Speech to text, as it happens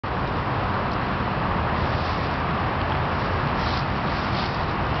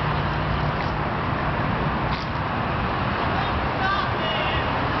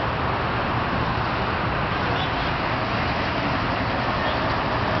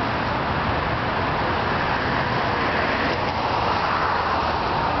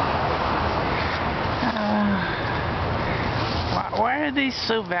are these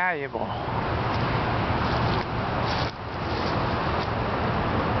so valuable?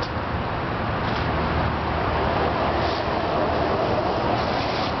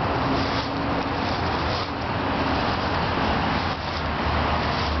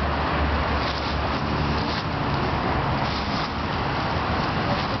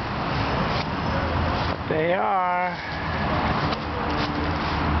 They are.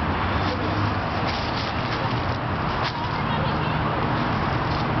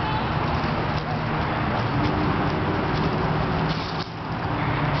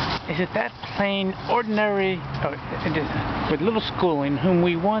 Is it that plain, ordinary, with little schooling, whom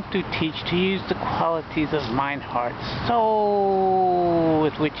we want to teach to use the qualities of mine heart, soul,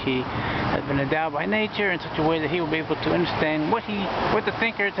 with which he has been endowed by nature in such a way that he will be able to understand what the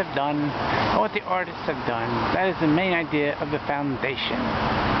thinkers have done, and what the artists have done. That is the main idea of the foundation.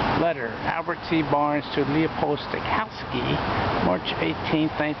 Letter, Albert C. Barnes to Leopold Stokowski, March 18,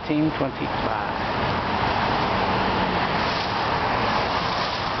 1925.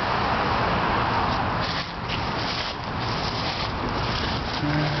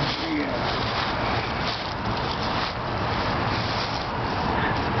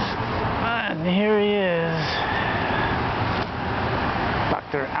 And here he is,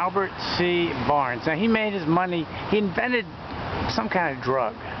 Dr. Albert C. Barnes. Now he made his money, he invented some kind of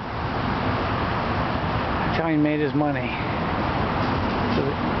drug. That's how he made his money. So,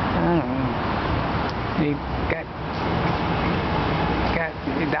 I don't know.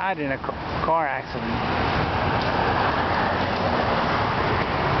 He died in a car accident.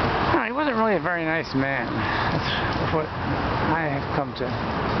 He wasn't really a very nice man. That's what I have come to.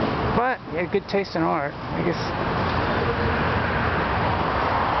 But he had good taste in art. I guess